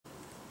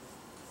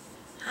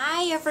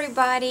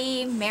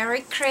everybody,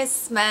 Merry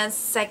Christmas,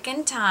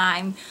 second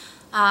time.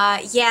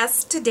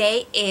 Yes,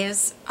 today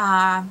is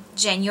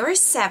January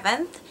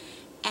 7th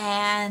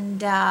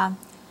and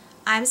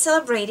I'm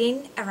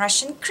celebrating a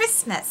Russian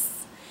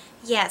Christmas.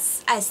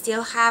 Yes, I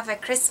still have a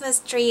Christmas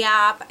tree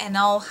up and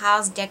all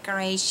house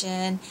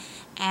decoration,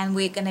 and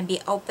we're gonna be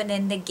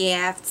opening the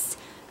gifts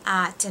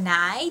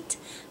tonight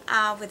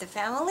with the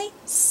family.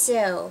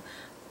 So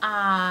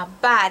I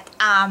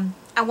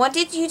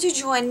wanted you to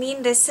join me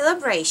in this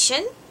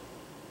celebration,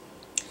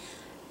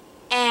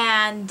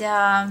 and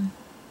I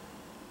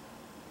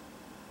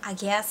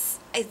guess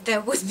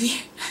there would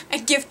be a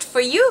gift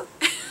for you.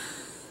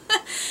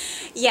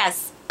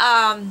 Yes,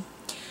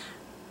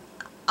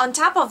 on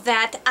top of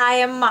that, I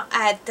am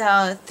at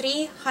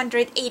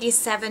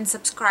 387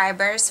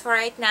 subscribers for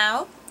right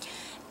now,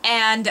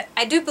 and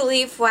I do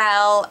believe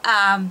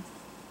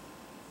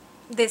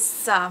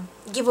this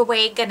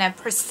giveaway gonna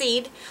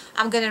proceed,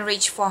 I'm gonna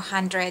reach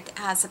 400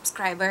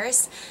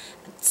 subscribers.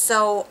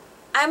 So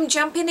I'm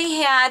jumping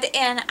ahead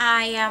and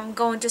I am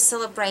going to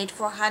celebrate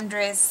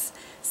 400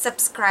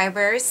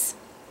 subscribers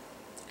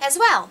as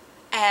well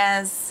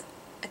as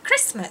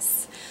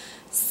Christmas.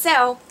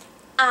 So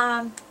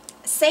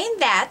saying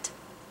that,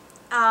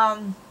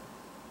 I'm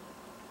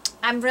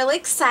really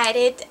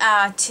excited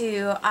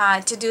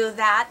to do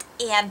that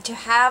and to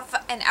have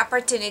an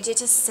opportunity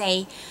to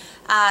say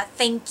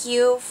thank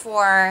you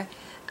for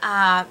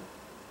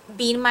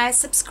being my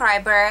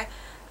subscriber,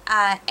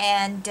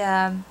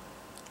 and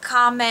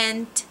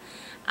comment,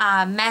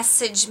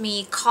 message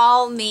me,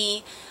 call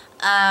me.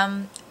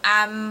 I'm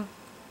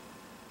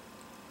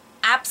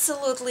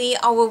absolutely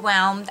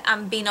overwhelmed.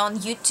 I've been on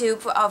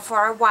YouTube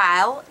for a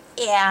while,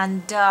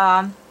 and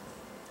I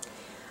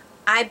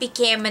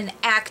became an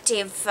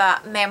active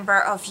member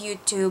of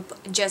YouTube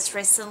just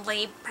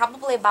recently,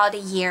 probably about a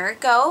year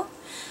ago,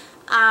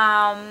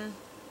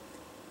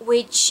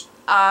 which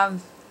I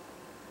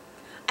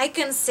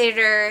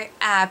consider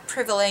a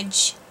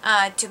privilege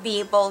to be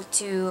able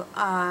to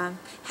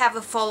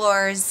have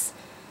followers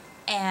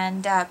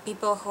and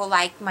people who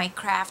like my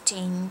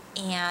crafting,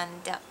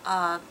 and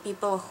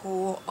people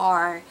who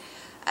are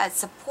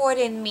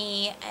supporting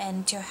me,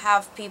 and to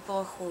have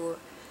people who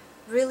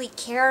really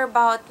care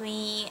about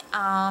me.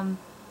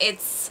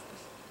 It's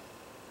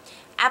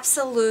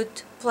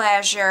absolute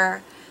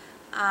pleasure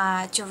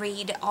to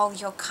read all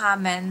your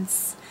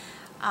comments,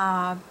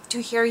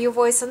 to hear your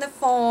voice on the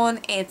phone.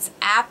 It's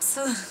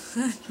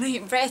absolutely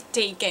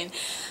breathtaking.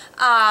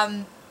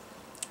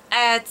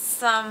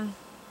 It's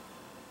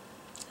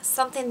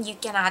something you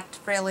cannot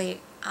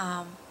really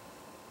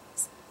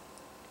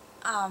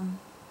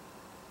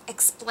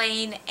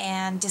explain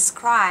and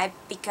describe,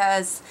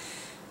 because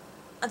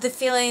the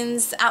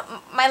feelings,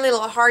 my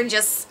little heart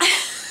just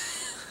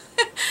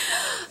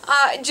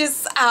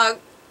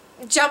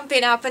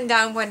jumping up and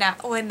down when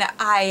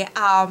I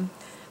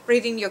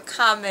reading your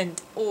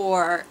comment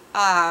or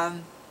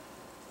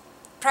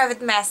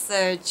private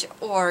message,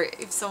 or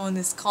if someone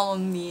is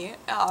calling me.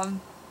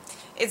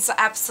 It's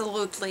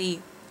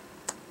absolutely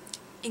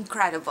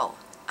incredible.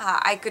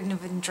 I couldn't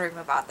even dream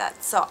about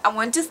that. So I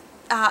want to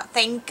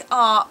thank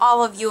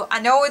all of you. I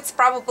know it's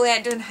probably I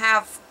don't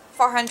have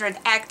 400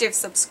 active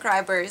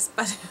subscribers,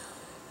 but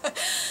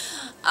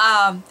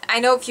I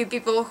know a few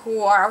people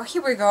who are,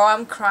 here we go,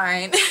 I'm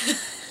crying.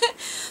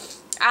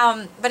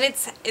 But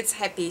it's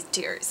happy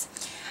tears.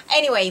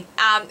 Anyway,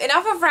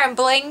 enough of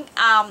rambling.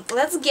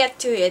 Let's get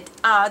to it.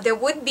 There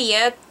would be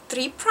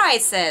 3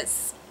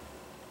 prizes.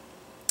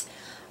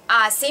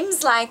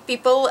 Seems like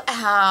people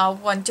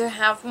want to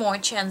have more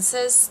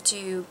chances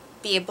to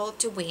be able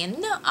to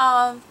win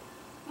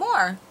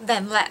more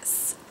than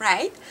less,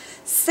 right?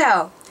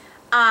 So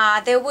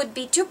there would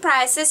be 2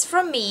 prizes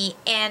from me,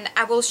 and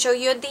I will show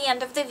you at the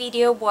end of the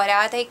video what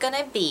are they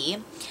gonna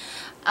be.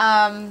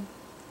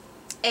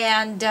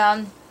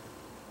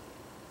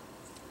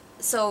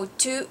 So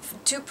two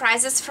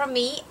prizes from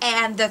me,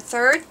 and the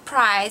third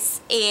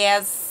prize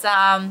is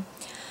I'm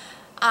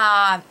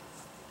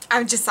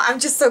just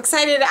so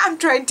excited. I'm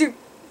trying to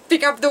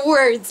pick up the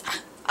words.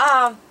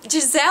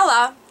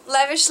 Gisela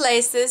Lavish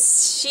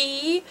Laces,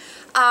 she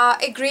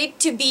agreed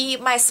to be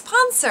my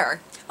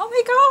sponsor. Oh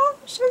my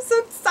gosh, I'm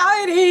so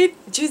excited,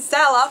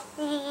 Gisela.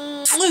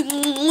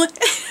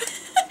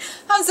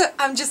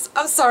 I'm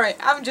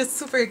just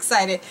super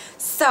excited.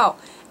 So,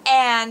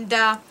 and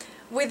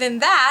within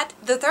that,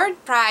 the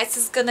third prize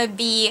is gonna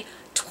be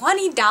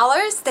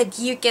 $20 that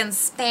you can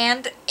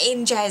spend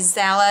in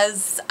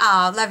Gisela's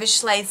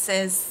Lavish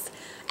Laces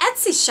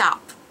Etsy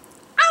shop.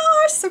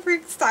 Oh, super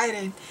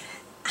excited.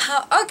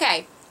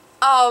 Okay,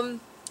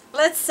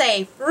 let's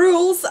say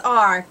rules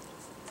are,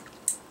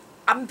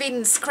 I've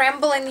been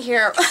scrambling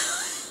here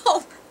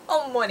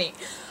all morning.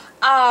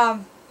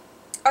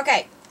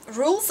 Okay,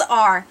 rules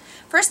are,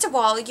 first of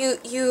all,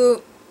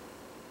 you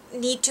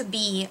need to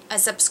be a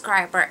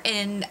subscriber,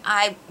 and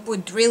I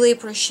would really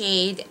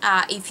appreciate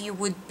if you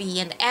would be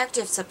an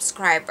active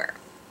subscriber.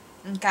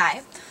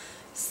 Okay,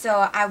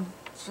 so I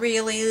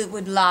really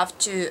would love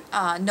to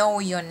know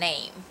your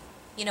name.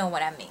 You know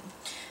what I mean.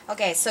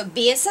 Okay, so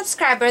be a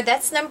subscriber.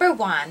 That's number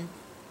one.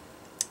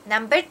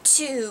 Number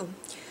two,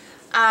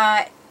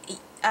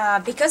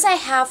 because I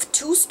have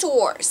two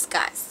stores,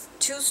 guys,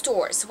 two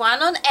stores,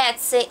 one on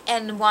Etsy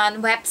and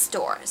one web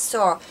store.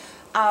 So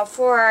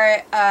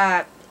for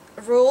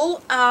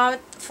rule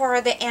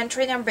for the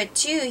entry number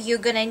two, you're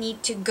gonna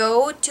need to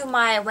go to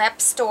my web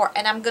store,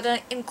 and I'm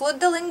gonna include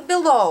the link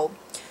below,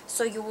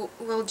 so you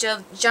will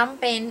just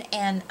jump in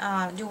and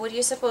do what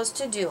you're supposed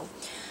to do.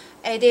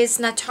 It is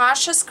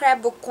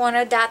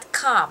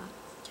natasha'scrapbookorner.com.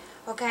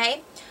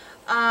 Okay,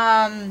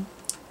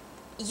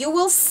 you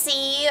will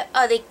see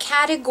the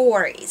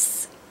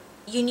categories.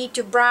 You need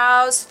to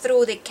browse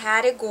through the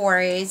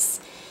categories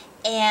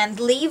and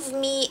leave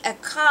me a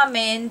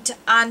comment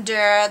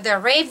under the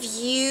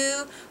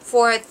review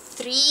for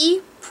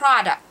 3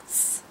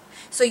 products.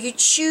 So you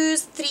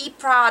choose 3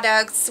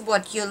 products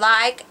what you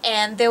like,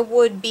 and there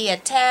would be a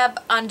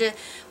tab under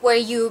where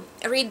you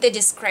read the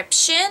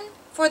description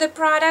for the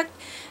product.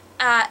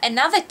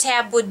 Another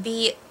tab would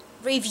be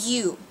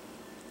review.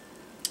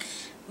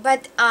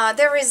 But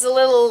there is a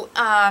little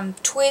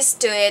twist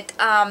to it.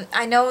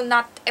 I know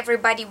not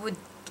everybody would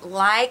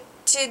like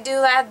to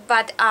do that,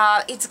 but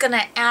it's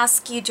gonna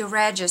ask you to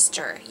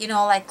register, you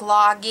know, like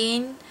log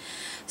in.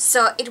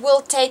 So it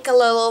will take a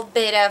little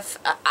bit of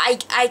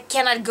I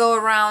cannot go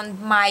around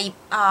my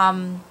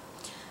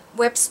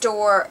web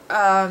store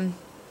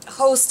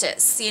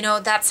hostess, you know,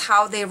 that's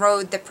how they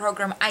wrote the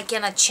program. I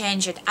cannot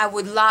change it. I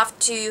would love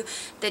to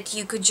that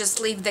you could just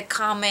leave the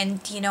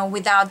comment, you know,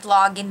 without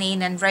logging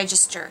in and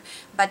register,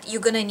 but you're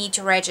gonna need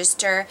to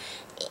register,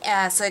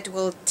 so it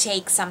will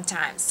take some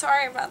time.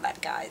 Sorry about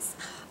that, guys.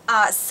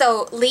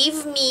 So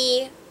leave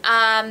me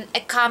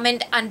a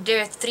comment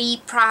under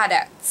 3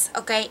 products,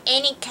 okay?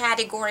 Any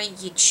category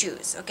you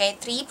choose, okay?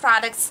 3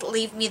 products,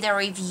 leave me the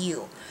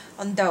review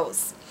on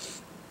those.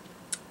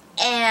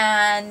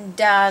 And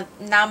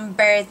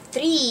number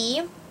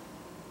three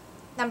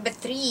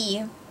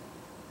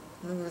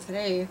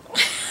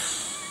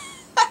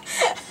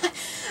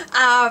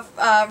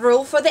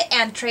rule for the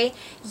entry,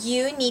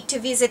 you need to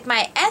visit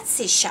my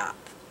Etsy shop,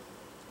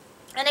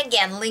 and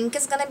again, link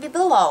is gonna be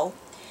below,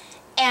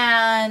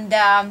 and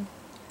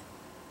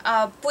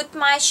put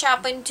my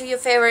shop into your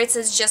favorites.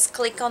 Is just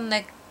click on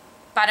the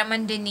bottom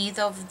underneath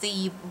of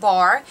the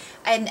bar,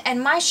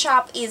 and my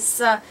shop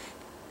is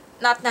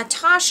not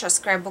Natasha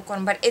Scrapbook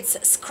Corner, but it's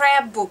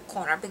Scrapbook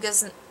Corner,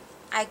 because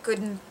I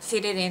couldn't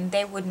fit it in.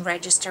 They wouldn't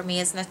register me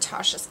as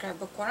Natasha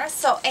Scrapbook Corner.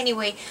 So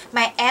anyway,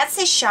 my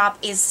Etsy shop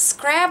is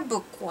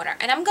Scrapbook Corner,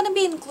 and I'm gonna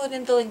be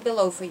including the link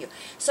below for you.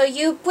 So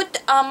you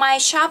put my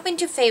shop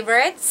into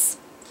favorites,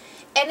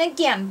 and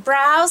again,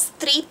 browse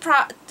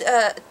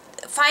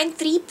find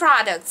 3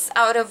 products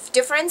out of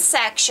different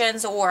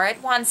sections or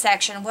at one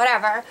section,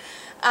 whatever,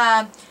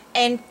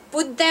 and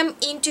put them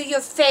into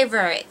your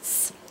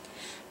favorites.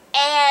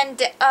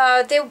 And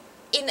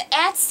in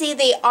Etsy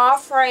they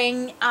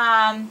offering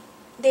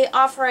the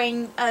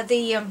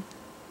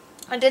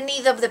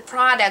underneath of the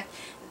product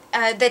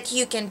that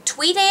you can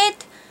tweet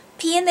it,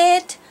 pin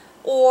it,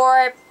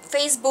 or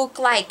Facebook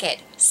like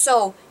it.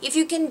 So if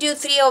you can do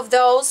 3 of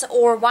those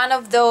or 1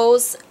 of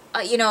those,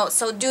 you know,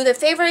 so do the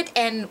favorite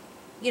and,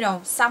 you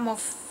know, some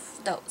of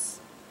those.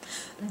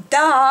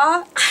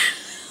 Duh.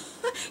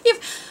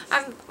 If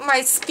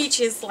my speech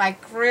is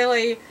like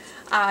really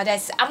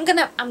I'm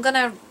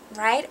gonna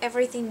write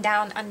everything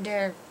down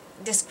under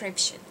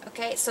description,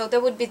 okay? So there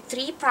would be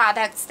 3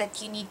 products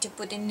that you need to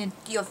put in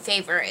your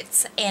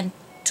favorites and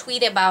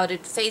tweet about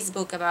it,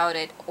 Facebook about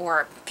it,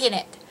 or pin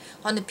it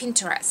on the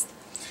Pinterest.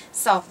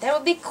 So that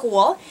would be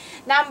cool.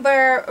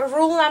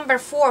 Rule number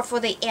 4 for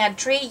the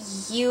entry,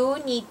 you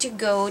need to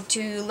go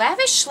to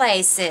Lavish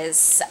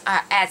Laces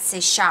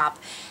Etsy shop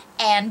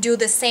and do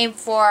the same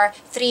for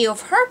 3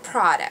 of her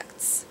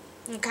products,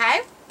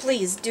 okay?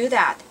 Please do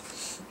that.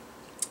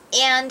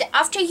 And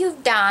after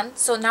you've done,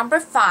 so number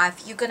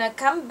 5, you're gonna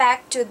come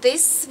back to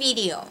this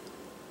video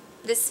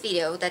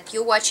that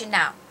you're watching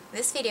now,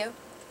 this video.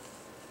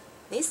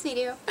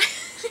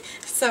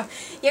 So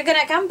you're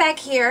gonna come back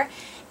here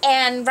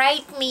and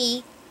write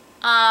me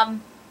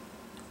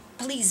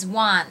please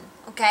 1,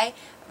 okay?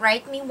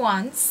 Write me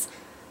once,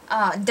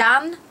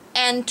 done,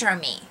 enter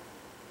me.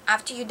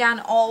 After you've done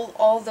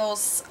all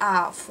those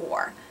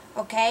 4,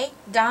 okay?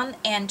 Done,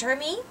 enter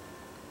me.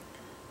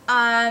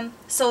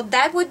 So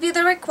that would be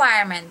the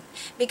requirement,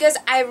 because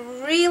I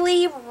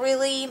really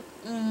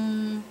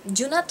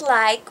do not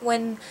like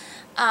when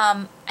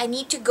I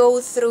need to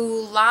go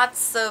through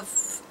lots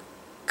of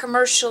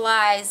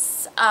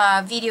commercialized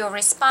video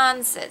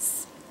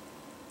responses,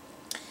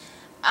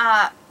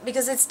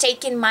 because it's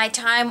taking my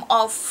time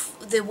off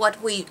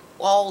what we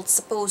all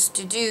supposed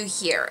to do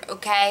here,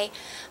 okay?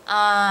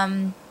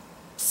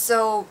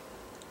 So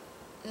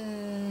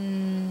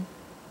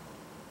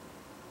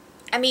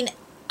I mean,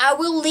 I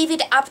will leave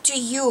it up to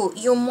you.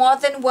 You're more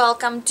than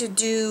welcome to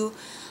do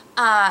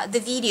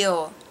the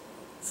video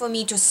for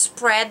me to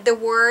spread the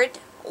word,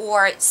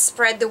 or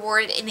spread the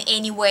word in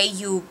any way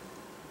you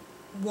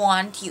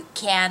want, you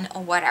can,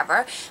 or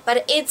whatever.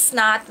 But it's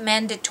not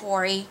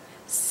mandatory.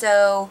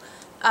 So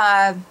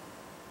I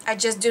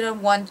just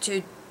didn't want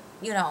to,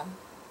 you know,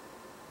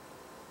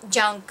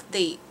 junk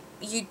the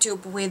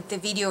YouTube with the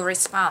video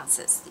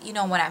responses. You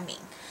know what I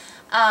mean.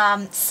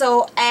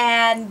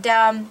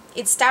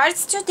 It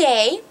starts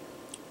today,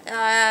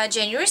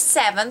 January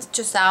 7th,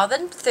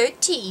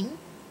 2013,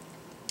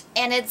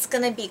 and it's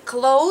gonna be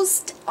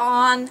closed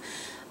on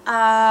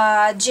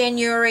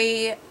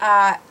January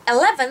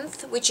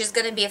 11th, which is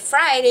gonna be a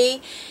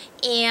Friday,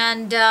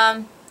 and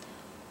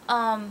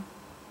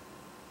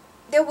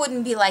there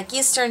wouldn't be like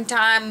Eastern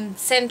time,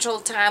 Central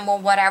time, or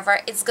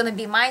whatever. It's gonna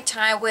be my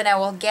time when I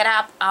will get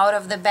up out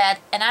of the bed,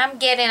 and I'm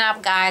getting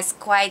up, guys,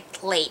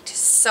 quite late,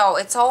 so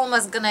it's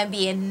almost gonna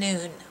be at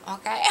noon,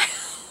 okay?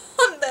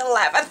 On the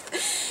 11th,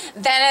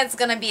 then it's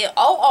gonna be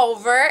all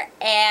over,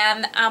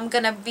 and I'm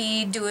gonna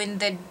be doing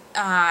the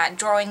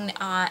drawing,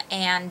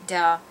 and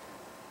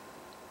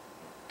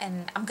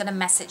I'm gonna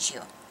message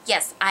you.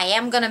 Yes, I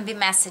am gonna be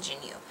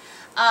messaging you.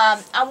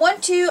 I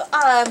want to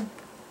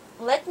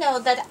let know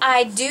that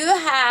I do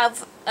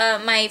have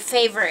my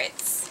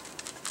favorites,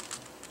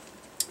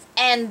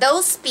 and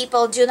those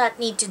people do not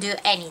need to do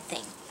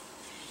anything.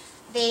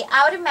 They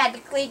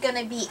automatically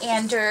gonna be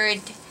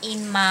entered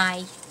in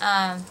my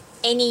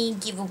any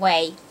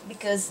giveaway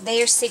because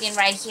they are sitting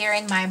right here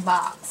in my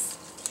box.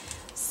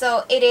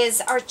 So it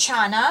is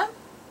Archana,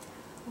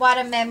 What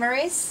a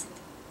Memories.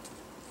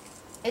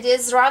 It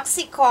is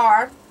Roxy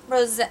Carr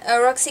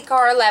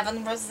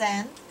 11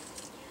 Roseanne.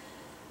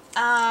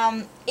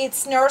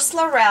 It's Nurse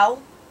Laurel.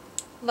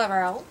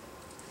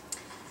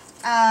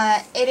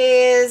 It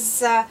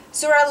is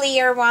Zura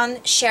Lear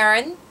 1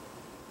 Sharon.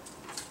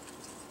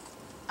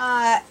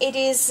 It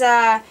is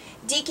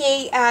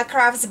DK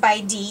Crafts by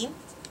D.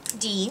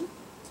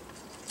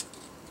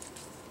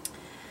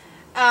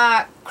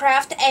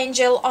 Craft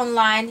Angel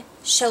Online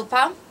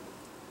Shilpa.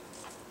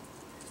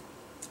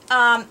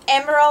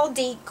 Emerald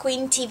D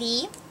Queen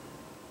TV.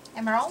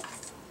 Emerald.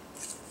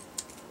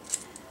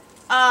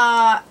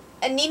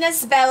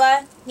 Nina's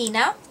Bella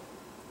Nina,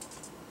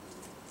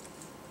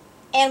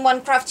 and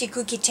One Crafty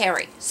Cookie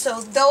Terry.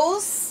 So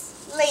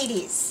those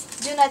ladies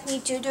do not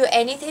need to do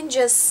anything,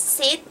 just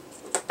sit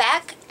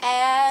back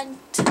and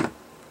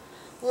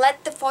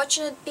let the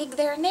fortunate pick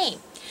their name.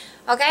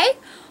 Okay,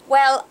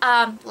 well,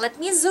 let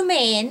me zoom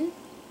in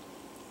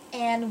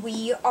and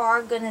we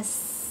are gonna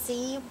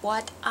see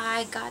what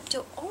I got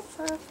to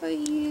offer for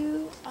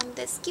you on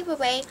this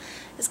giveaway.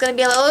 It's gonna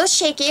be a little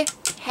shaky,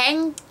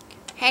 hanging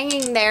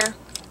there.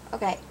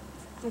 Okay,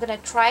 I'm gonna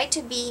try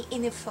to be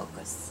in the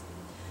focus.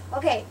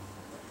 Okay,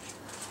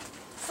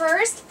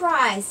 first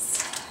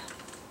prize,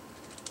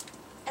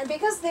 and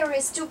because there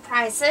is 2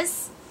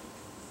 prizes,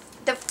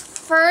 the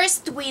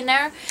first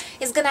winner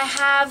is gonna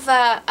have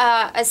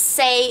a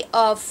say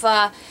of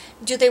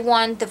do they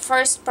want the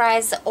first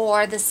prize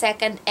or the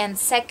second, and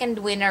second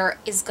winner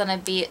is gonna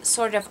be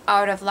sort of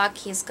out of luck.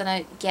 He's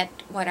gonna get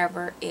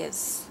whatever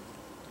is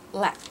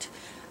left.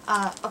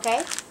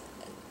 Okay,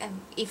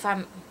 if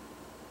I'm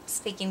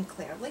speaking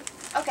clearly.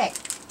 Okay,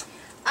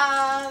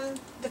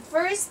 the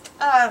first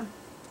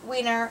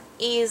winner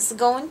is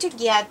going to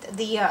get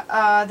the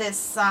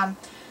this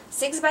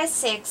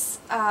 6x6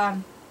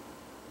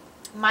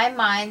 My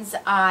Mind's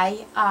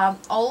Eye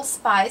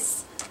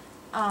Allspice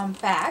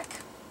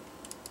pack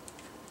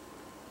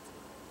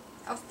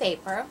of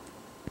paper.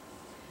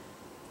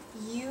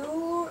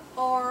 You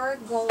are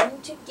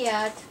going to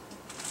get,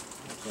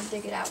 I can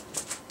dig it out,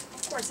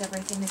 of course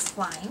everything is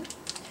flying.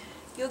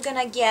 You're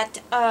gonna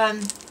get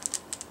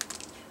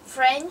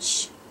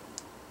French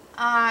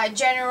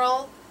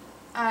General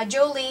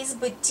Jolie's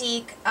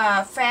Boutique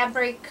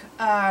fabric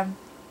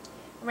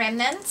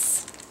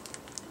remnants,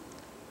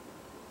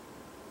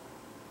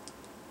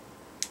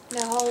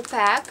 the whole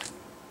pack.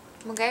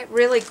 Okay,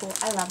 really cool.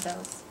 I love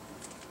those.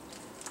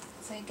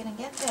 So you're gonna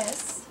get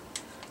this.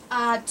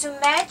 To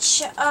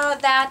match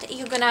that,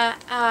 you're gonna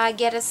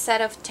get a set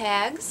of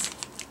tags.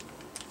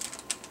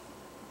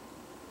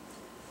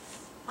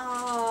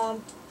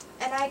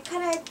 And I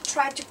kind of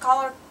tried to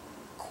color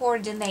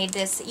coordinate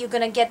this. You're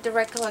gonna get the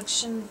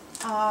recollection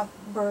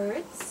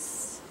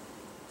birds.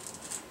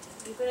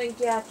 You're gonna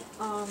get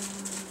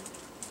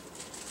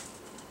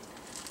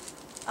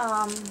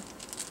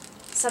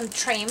some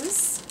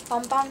trims,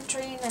 pom-pom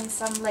trim, and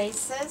some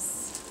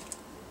laces.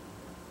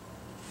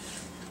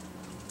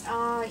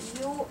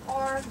 You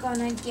are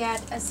gonna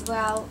get as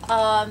well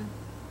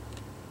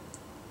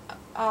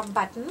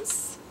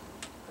buttons,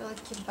 really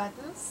cute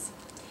buttons.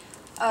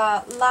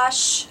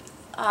 Lush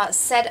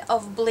set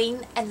of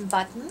bling and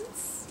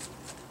buttons.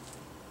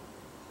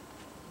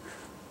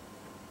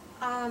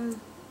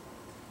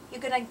 You're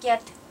gonna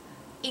get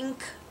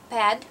ink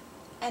pad,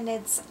 and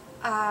it's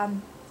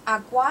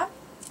Aqua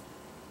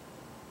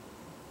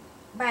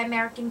by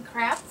American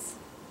Crafts.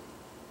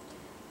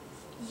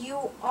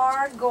 You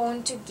are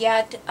going to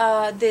get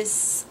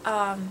this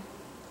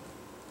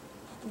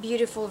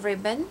beautiful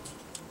ribbon,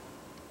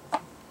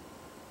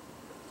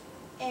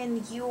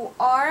 and you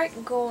are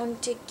going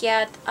to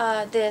get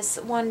this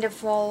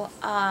wonderful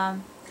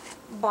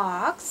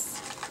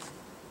box.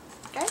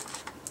 Okay,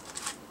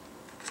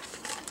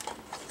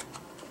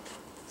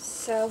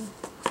 so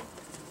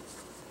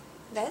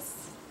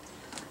this,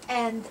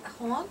 and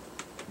hold on,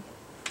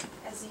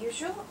 as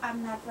usual,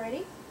 I'm not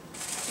ready.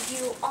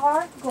 You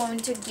are going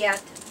to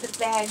get the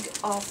bag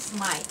of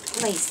my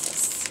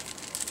laces.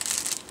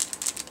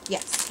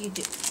 Yes, you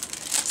do.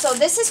 So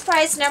this is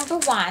prize number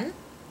 1.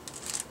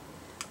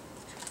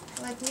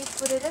 Let me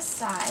put it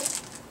aside,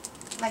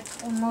 like,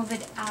 or move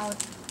it out,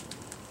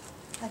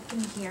 like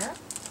in here.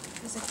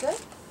 Is it good?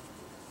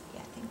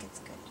 Yeah, I think it's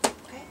good.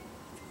 Okay.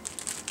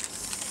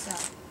 So,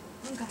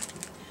 okay.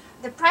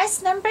 The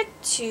prize number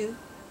 2.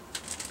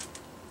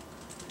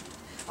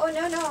 Oh,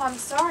 no, I'm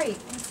sorry.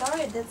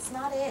 That's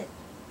not it.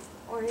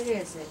 Or it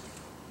is it?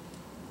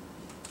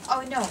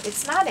 Oh, no,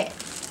 it's not it.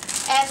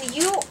 And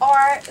you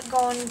are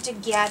going to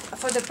get,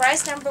 for the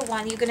prize number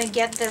 1, you're going to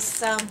get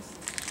this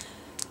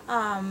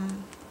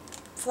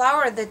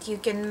flower that you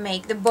can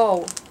make, the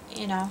bow,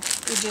 you know.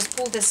 You just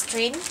pull the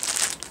string. I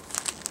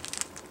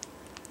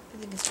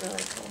think it's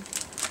really cool.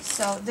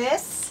 So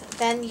this,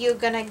 then you're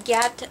going to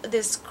get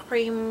this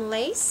cream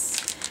lace,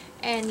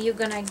 and you're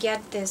going to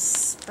get this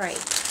spray.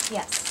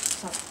 Yes,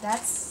 so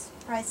that's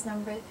prize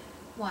number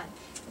 1.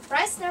 The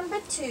prize number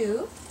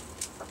 2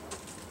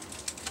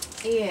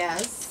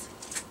 is,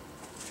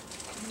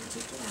 let me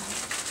take it out.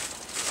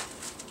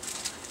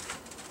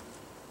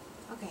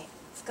 Okay,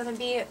 it's gonna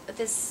be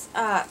this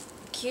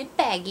cute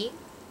baggie,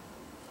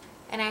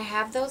 and I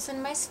have those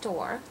in my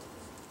store.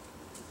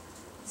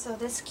 So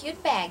this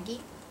cute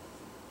baggie,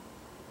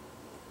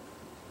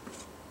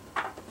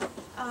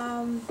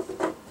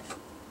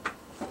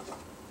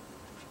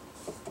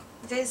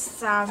 this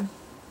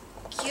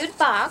cute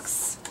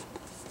box,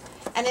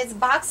 and it's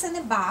box in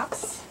a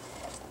box.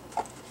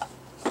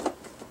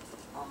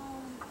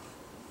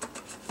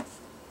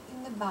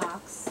 In the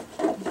box,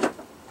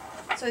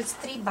 so it's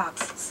 3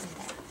 boxes in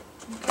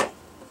there. Okay,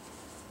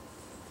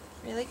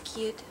 really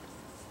cute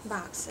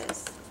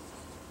boxes.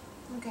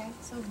 Okay,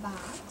 so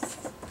box,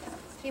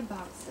 3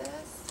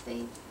 boxes.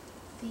 The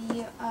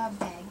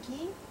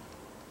baggie.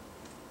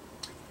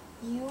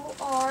 You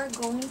are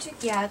going to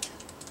get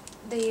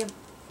the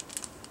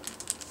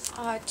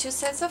 2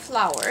 sets of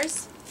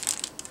flowers.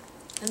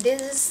 And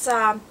this is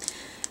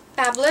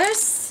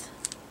pebblers.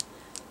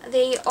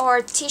 They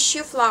are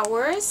tissue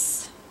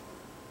flowers,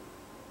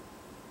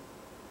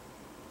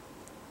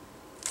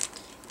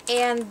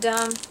 and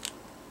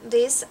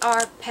these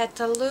are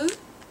petaloo,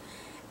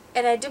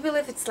 and I do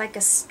believe it's like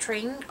a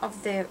string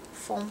of the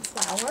foam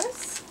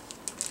flowers.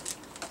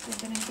 You're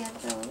gonna get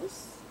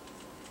those.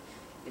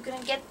 You're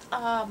gonna get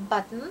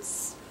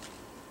buttons.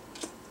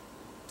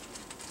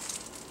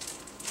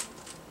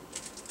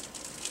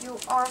 You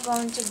are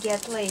going to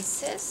get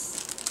laces.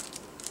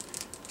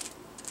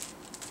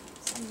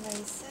 Some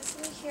laces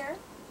in here.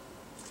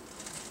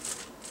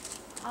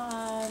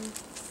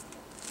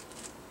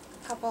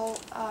 Couple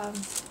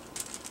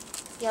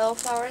yellow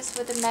flowers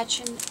with a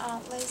matching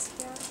lace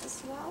here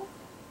as well.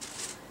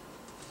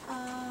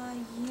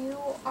 You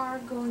are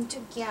going to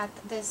get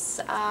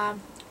this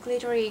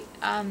glittery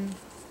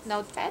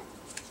notepad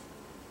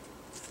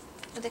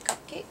with the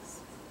cupcakes.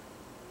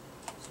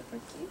 Super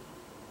cute.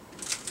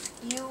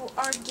 You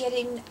are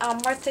getting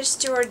Martha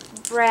Stewart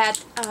bread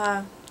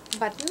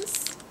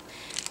buttons,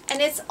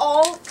 and it's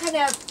all kind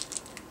of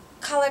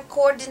color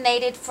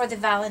coordinated for the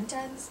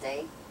Valentine's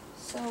Day.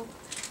 So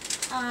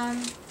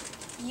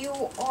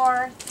you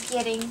are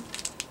getting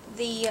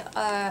the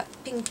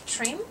pink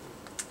trim.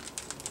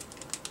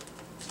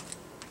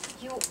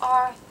 You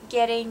are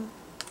getting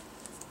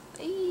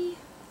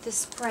the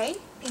spray,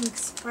 pink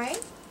spray.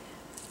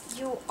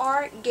 You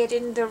are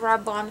getting the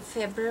rub-on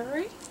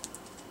February.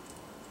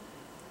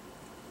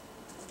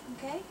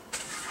 Okay,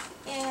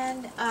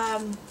 and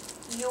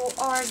you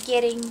are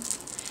getting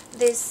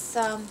this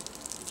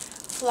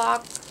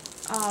flock,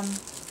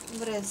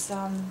 what is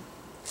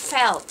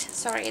felt,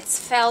 sorry, it's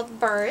felt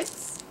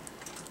birds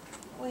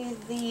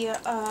with the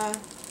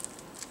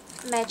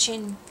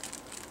matching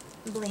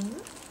bling.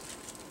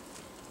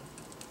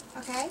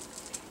 Okay,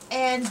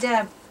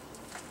 and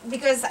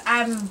because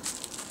I'm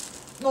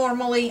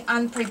normally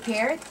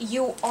unprepared,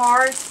 you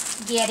are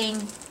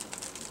getting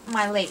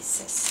my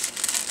laces,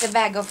 the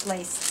bag of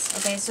laces.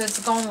 Okay, so it's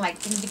going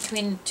like in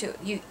between two,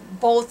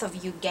 both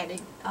of you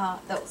getting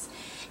those.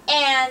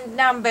 And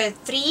number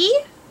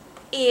 3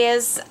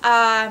 is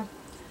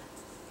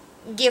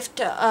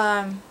gift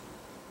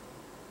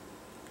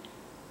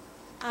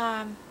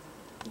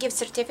gift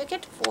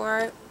certificate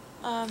for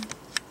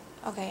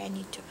okay, I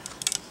need to,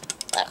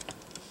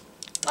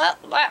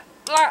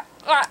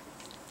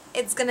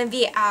 it's gonna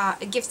be a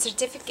gift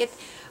certificate.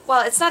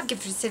 Well, it's not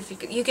gift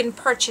certificate, you can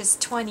purchase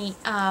 20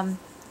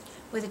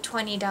 with the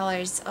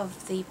 $20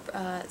 of the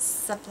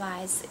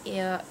supplies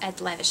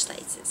at Lavish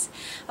Laces.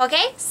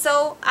 Okay,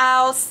 so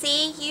I'll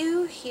see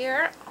you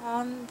here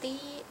on the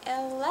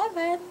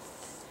 11th.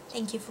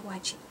 Thank you for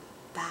watching.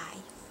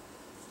 Bye.